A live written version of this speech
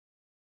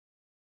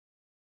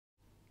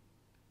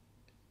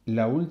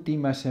La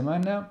última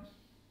semana,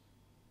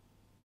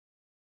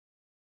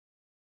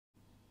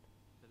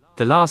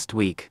 The last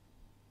week.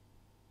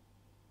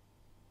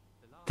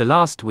 The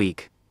last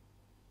week.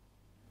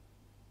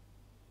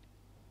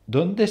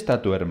 ¿dónde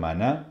está tu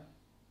hermana?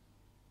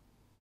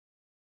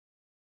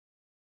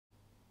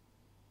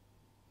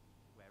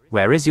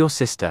 Where is your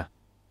sister?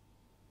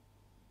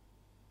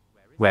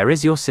 Where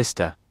is your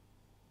sister?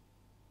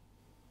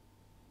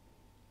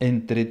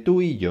 Entre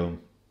tú y yo.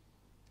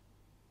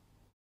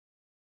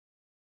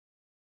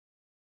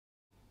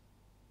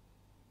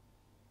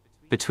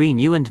 Between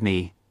you and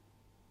me.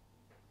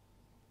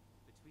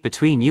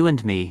 Between you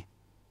and me.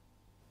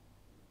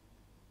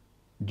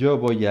 Yo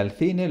voy al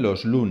cine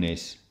los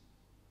lunes.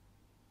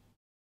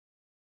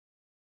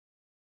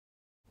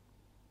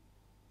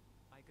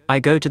 I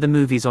go to the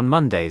movies on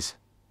Mondays.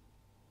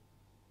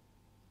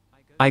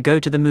 I go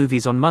to the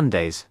movies on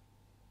Mondays.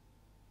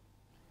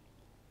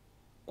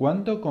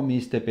 ¿Cuándo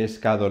comiste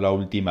pescado la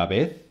última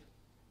vez?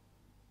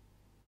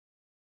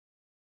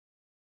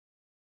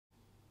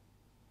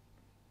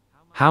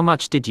 How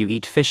much did you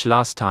eat fish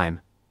last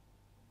time?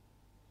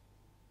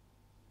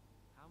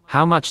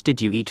 How much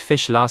did you eat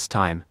fish last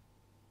time?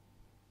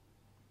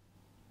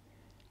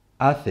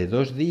 Hace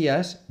 2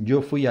 días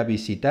yo fui a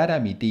visitar a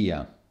mi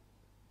tía.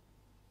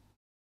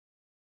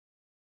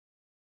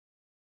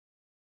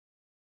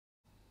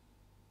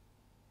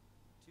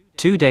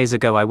 Two days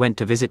ago I went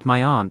to visit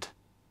my aunt.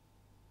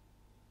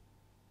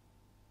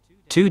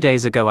 2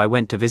 days ago I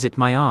went to visit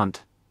my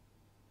aunt.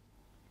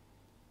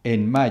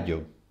 En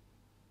mayo.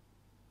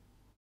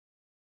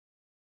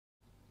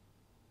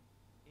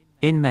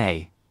 In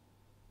May.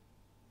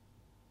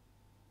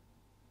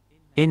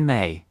 In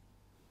May.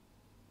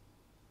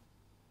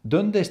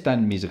 ¿Dónde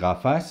están mis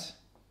gafas?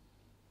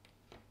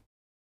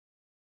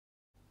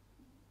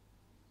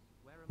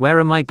 Where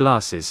are my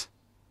glasses?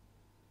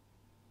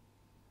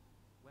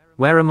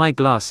 Where are my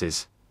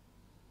glasses?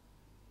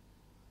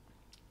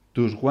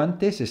 Tus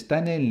guantes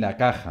están en la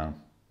caja.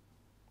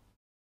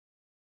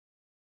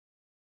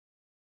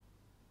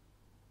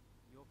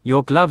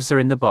 Your gloves are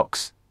in the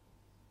box.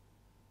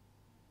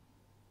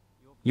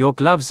 Your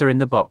gloves are in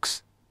the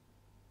box.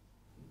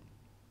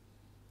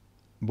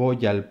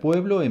 Voy al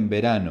pueblo en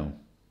verano.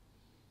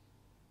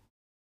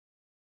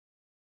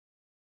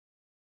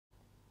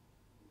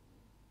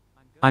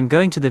 I'm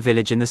going to the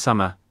village in the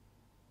summer.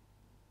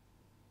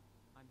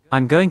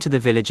 I'm going to the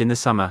village in the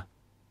summer.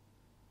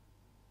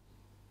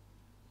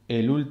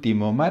 El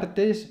último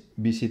martes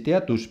visité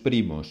a tus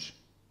primos.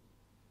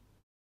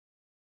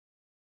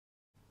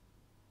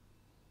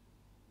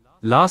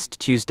 Last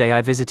Tuesday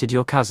I visited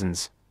your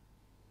cousins.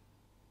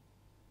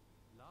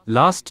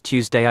 Last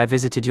Tuesday I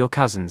visited your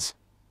cousins.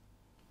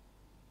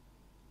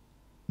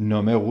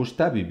 No me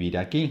gusta vivir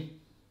aquí.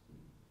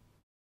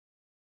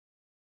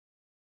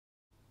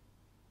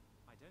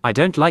 I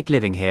don't like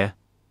living here.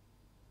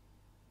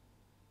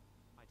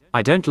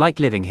 I don't like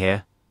living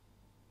here.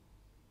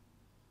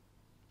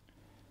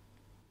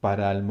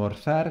 Para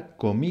almorzar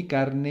comí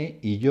carne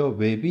y yo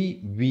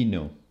bebí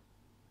vino.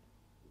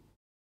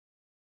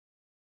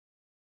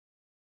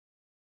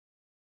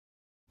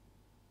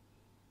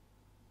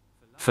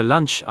 For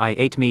lunch I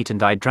ate meat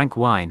and I drank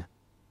wine.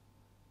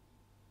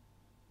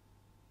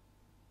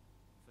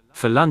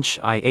 For lunch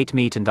I ate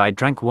meat and I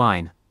drank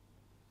wine.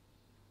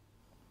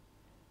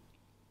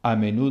 A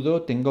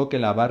menudo tengo que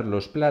lavar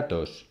los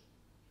platos.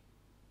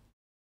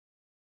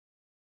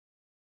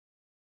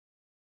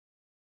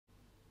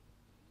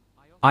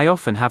 I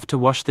often have to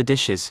wash the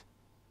dishes.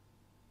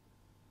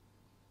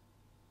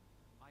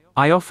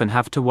 I often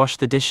have to wash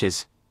the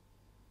dishes.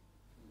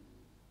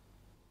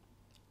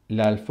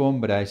 La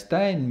alfombra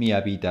está en mi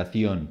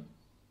habitación.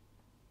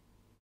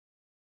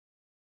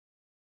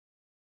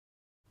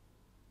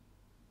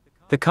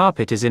 The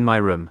carpet is in my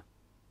room.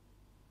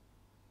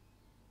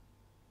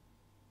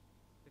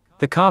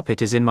 The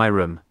carpet is in my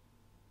room.